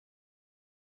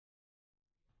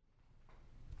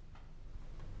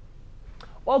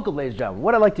Well, good, ladies and gentlemen,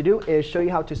 what I'd like to do is show you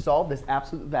how to solve this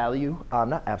absolute value,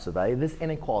 this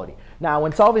inequality. Now,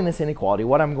 when solving this inequality,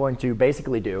 what I'm going to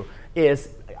basically do is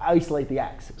isolate the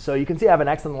x. So you can see I have an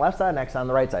x on the left side and an x on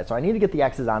the right side. So I need to get the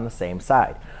x's on the same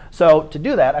side. So to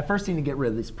do that, I first need to get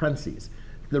rid of these parentheses.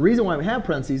 The reason why we have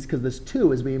parentheses is because this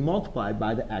 2 is being multiplied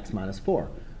by the x minus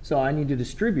 4. So I need to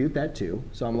distribute that 2.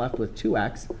 So I'm left with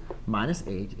 2x minus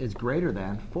 8 is greater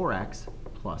than 4x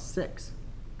plus 6.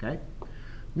 Okay?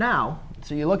 Now,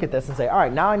 so you look at this and say, all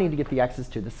right, now I need to get the x's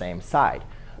to the same side.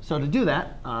 So to do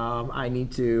that, I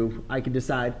can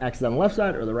decide x is on the left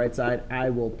side or the right side. I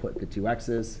will put the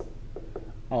 2x's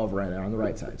over right there on the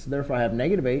right side. So therefore, I have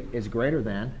negative 8 is greater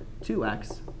than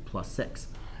 2x plus 6.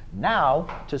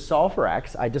 Now, to solve for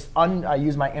x, I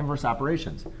use my inverse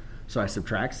operations. So I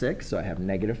subtract 6, so I have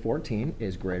negative 14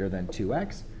 is greater than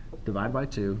 2x, divide by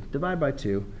 2, divide by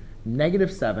 2.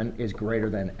 Negative 7 is greater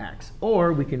than x.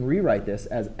 Or we can rewrite this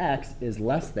as x is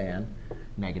less than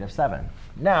negative 7.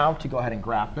 Now, to go ahead and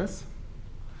graph this,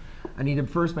 I need to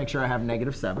first make sure I have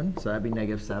negative 7. So that would be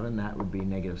negative 7. That would be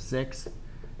negative 6,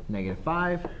 negative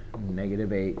 5,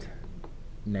 negative 8,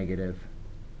 negative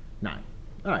 9.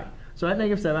 All right. So at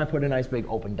negative 7, I put a nice big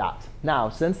open dot. Now,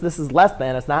 since this is less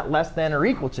than, it's not less than or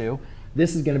equal to,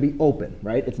 this is going to be open,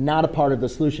 right? It's not a part of the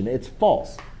solution. It's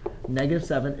false. Negative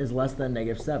 7 is less than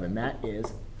negative 7. That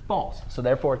is false. So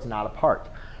therefore, it's not a part.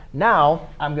 Now,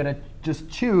 I'm going to just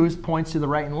choose points to the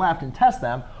right and left and test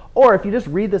them. Or if you just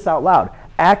read this out loud,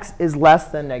 x is less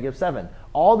than negative 7.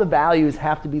 All the values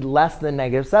have to be less than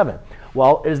negative 7.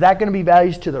 Well, is that going to be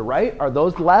values to the right? Are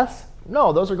those less?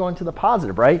 No, those are going to the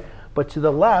positive, right? But to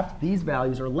the left, these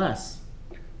values are less.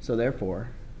 So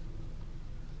therefore,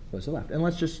 goes to the left. And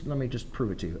let me just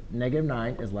prove it to you. Negative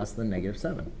 9 is less than negative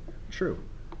 7. True.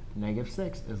 Negative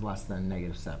 6 is less than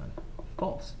negative 7.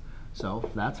 False. So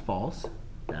if that's false,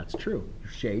 that's true.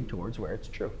 Shade towards where it's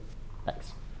true.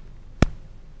 Thanks.